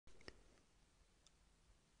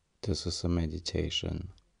This is a meditation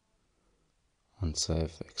on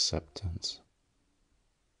self-acceptance.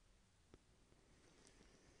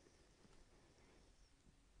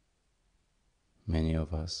 Many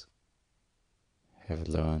of us have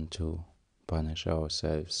learned to punish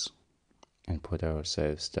ourselves and put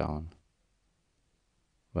ourselves down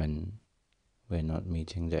when we're not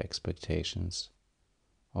meeting the expectations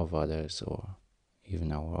of others or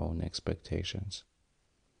even our own expectations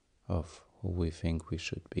of who we think we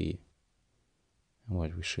should be and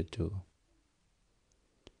what we should do.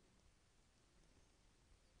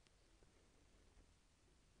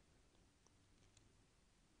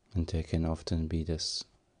 And there can often be this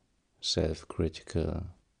self-critical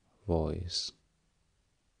voice.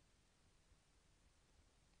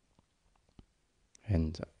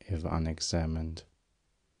 And if unexamined,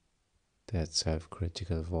 that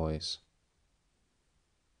self-critical voice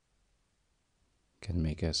can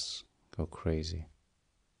make us go crazy.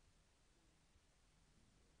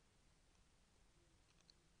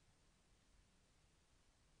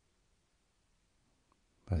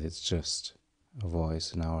 But it's just a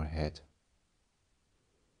voice in our head.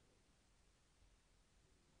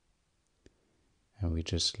 And we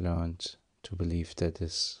just learned to believe that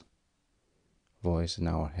this voice in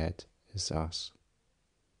our head is us.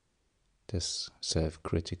 This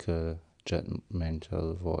self-critical,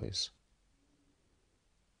 judgmental voice.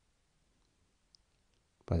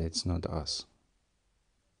 But it's not us.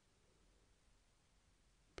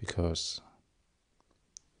 Because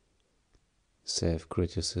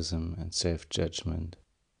self-criticism and self-judgment,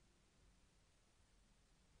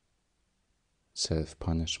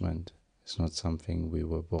 self-punishment is not something we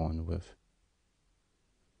were born with.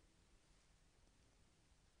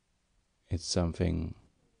 It's something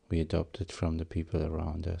we adopted from the people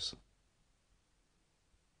around us.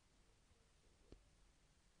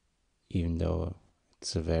 Even though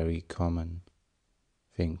it's a very common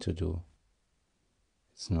thing to do,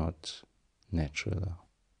 it's not natural.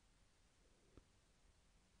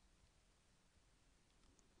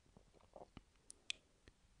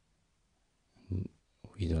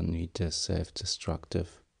 We don't need this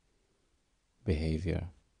self-destructive behavior.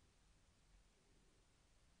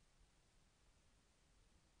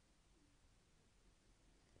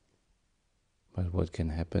 But what can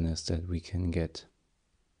happen is that we can get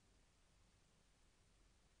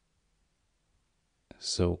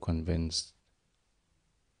so convinced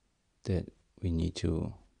that we need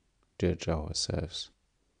to judge ourselves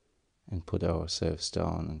and put ourselves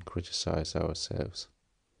down and criticize ourselves,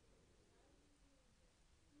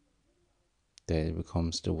 that it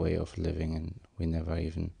becomes the way of living and we never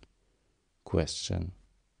even question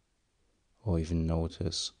or even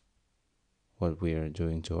notice what we are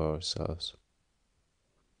doing to ourselves.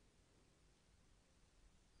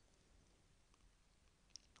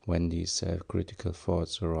 When these self-critical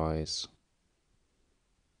thoughts arise,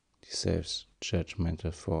 these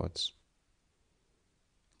self-judgmental thoughts,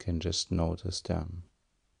 can just notice them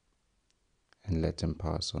and let them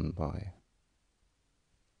pass on by.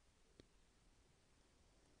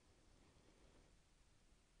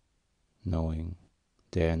 Knowing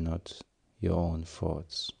they are not your own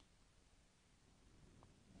thoughts.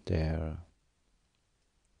 They are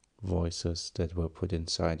voices that were put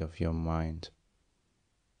inside of your mind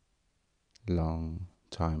long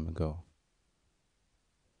time ago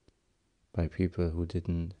by people who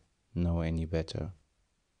didn't know any better,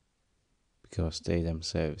 because they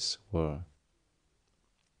themselves were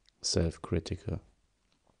self-critical.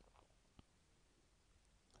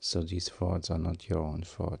 So these thoughts are not your own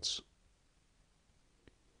thoughts.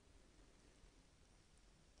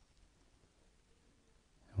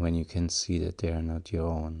 When you can see that they are not your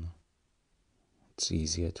own, it's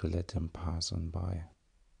easier to let them pass on by.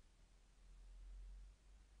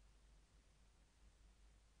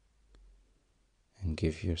 And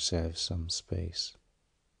give yourself some space.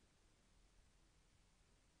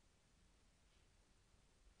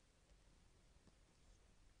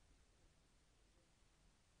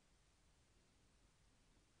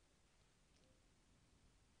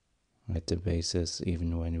 At the basis,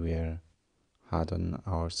 even when we are hard on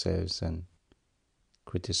ourselves and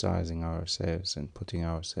criticizing ourselves and putting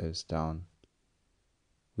ourselves down,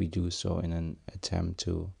 we do so in an attempt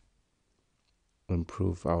to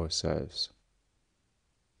improve ourselves.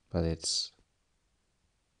 But it's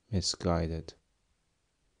misguided.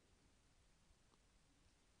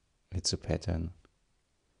 It's a pattern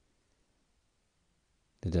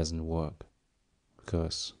that doesn't work,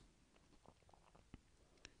 because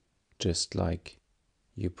just like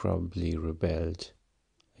you probably rebelled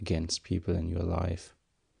against people in your life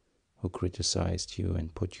who criticized you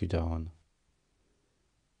and put you down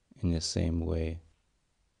In the same way,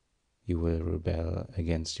 you will rebel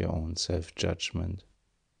against your own self-judgment.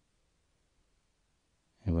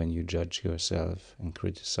 And when you judge yourself and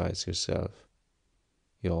criticize yourself,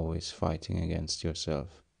 you're always fighting against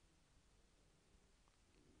yourself.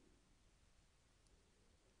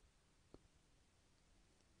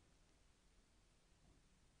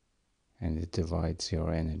 And it divides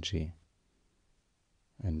your energy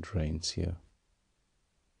and drains you.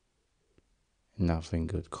 Nothing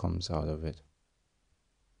good comes out of it.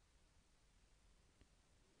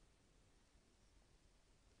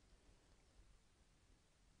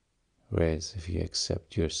 Whereas if you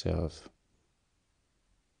accept yourself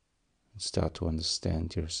and start to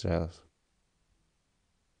understand yourself,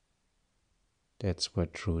 that's where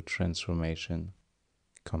true transformation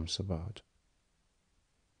comes about.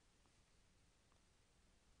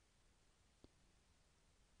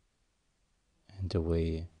 And the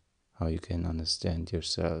way how you can understand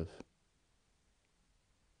yourself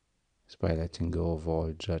is by letting go of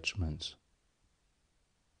all judgments.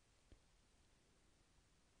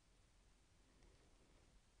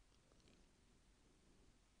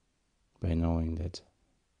 By knowing that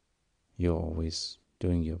you're always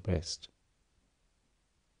doing your best.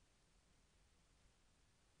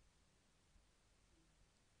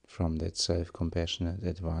 From that self-compassionate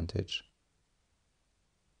advantage,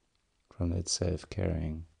 from that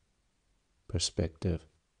self-caring perspective,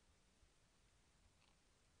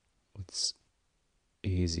 it's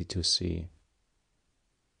easy to see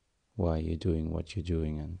why you're doing what you're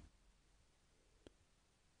doing and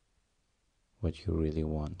what you really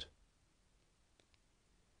want.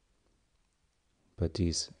 But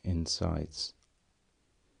these insights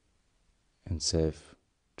and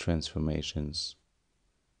self-transformations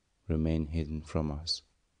remain hidden from us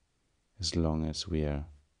as long as we are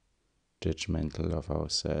judgmental of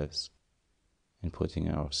ourselves and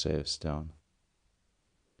putting ourselves down.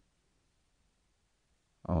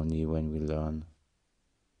 Only when we learn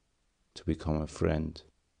to become a friend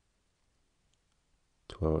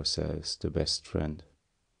to ourselves, the best friend,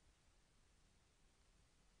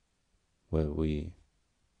 will we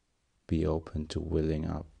be open to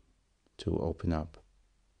open up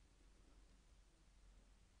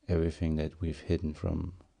everything that we've hidden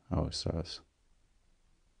from ourselves.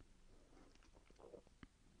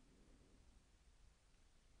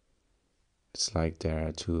 It's like there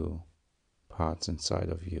are two parts inside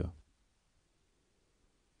of you.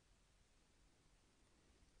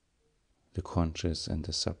 The conscious and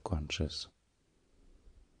the subconscious.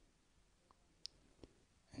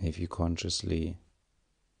 And if you consciously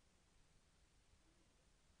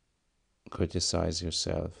criticize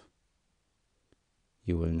yourself,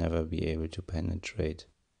 you will never be able to penetrate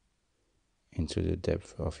into the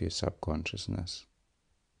depth of your subconsciousness.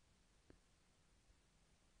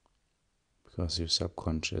 Because your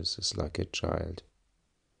subconscious is like a child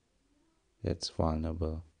that's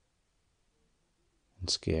vulnerable and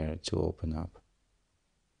scared to open up.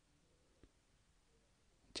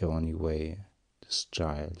 The only way this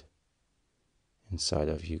child inside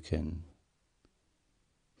of you can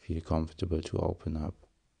feel comfortable to open up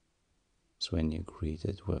is when you greet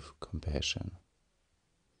it with compassion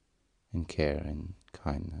and care and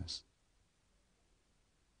kindness,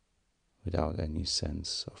 without any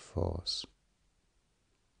sense of force.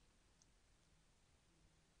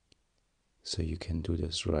 So you can do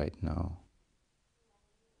this right now.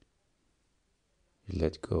 You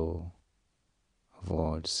let go of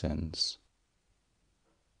all sense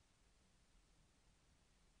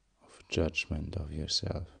of judgment of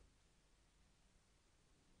yourself.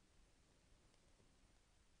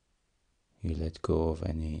 You let go of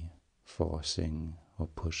any forcing or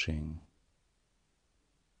pushing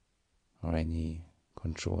or any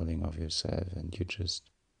controlling of yourself, and you just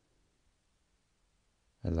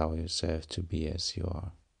allow yourself to be as you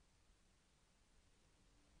are.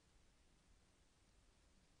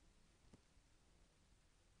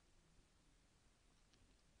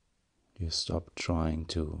 You stop trying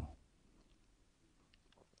to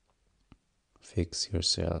fix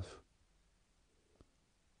yourself,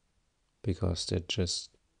 because that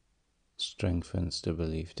just strengthens the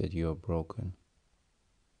belief that you are broken.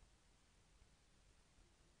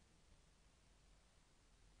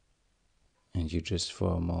 And you just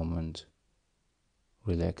for a moment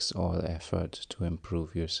relax all effort to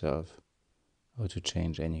improve yourself or to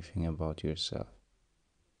change anything about yourself.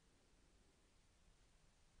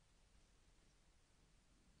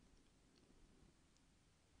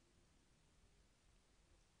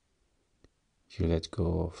 You let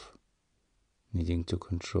go of needing to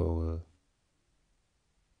control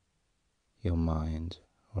your mind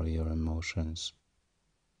or your emotions,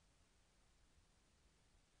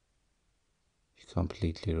 You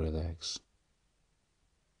completely relax.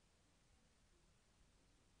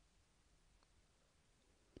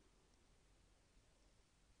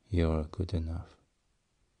 You're good enough.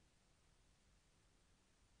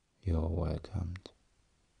 You're welcomed.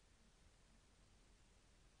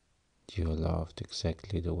 You're loved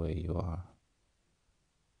exactly the way you are.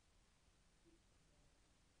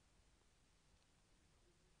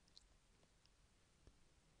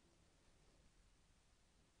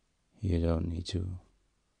 You don't need to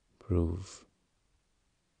prove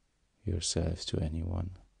yourself to anyone.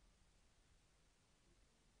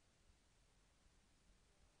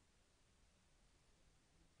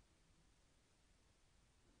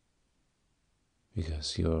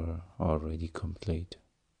 Because you're already complete.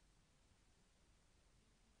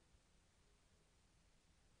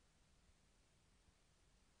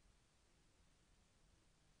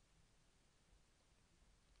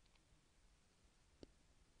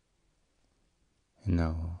 And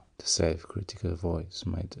now the self-critical voice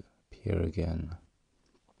might appear again,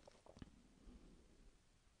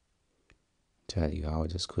 tell you how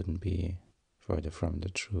this couldn't be further from the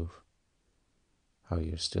truth, how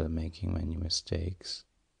you're still making many mistakes,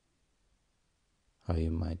 how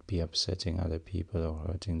you might be upsetting other people or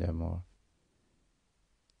hurting them or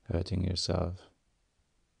hurting yourself,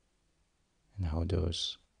 and how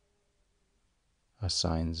those are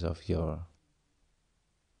signs of your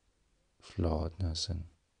flawedness and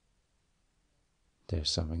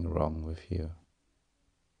there's something wrong with you.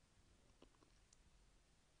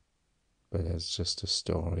 But that's just a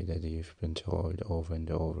story that you've been told over and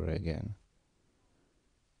over again,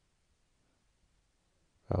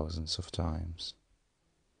 thousands of times,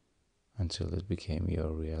 until it became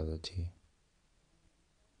your reality.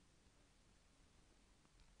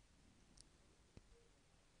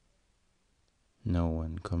 No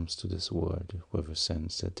one comes to this world with a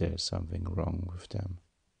sense that there's something wrong with them,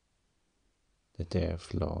 that they're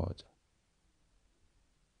flawed,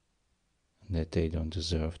 and that they don't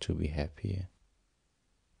deserve to be happy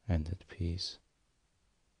and at peace.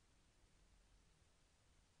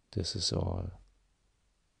 This is all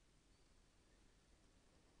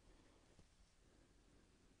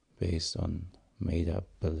based on made-up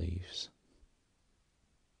beliefs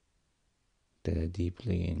that are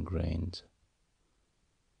deeply ingrained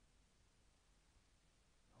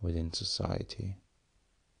within society.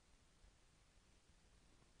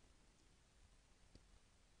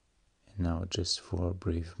 And now, just for a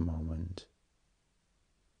brief moment,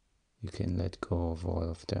 you can let go of all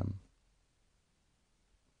of them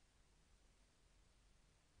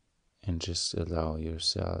and just allow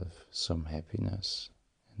yourself some happiness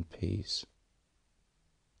and peace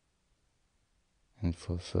and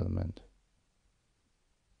fulfillment.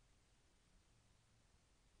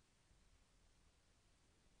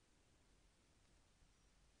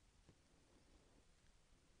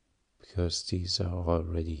 Because these are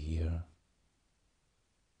already here.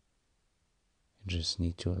 You just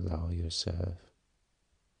need to allow yourself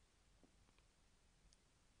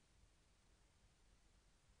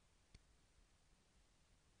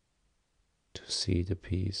to see the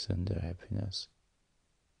peace and the happiness.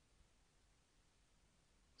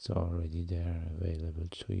 It's already there, available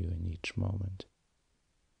to you in each moment.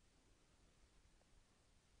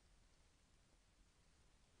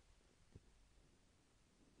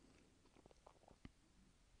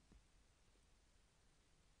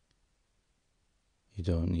 You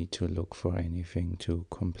don't need to look for anything to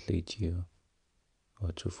complete you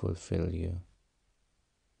or to fulfill you.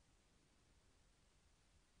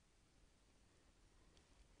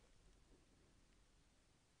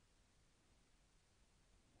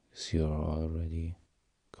 Because you're already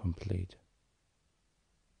complete.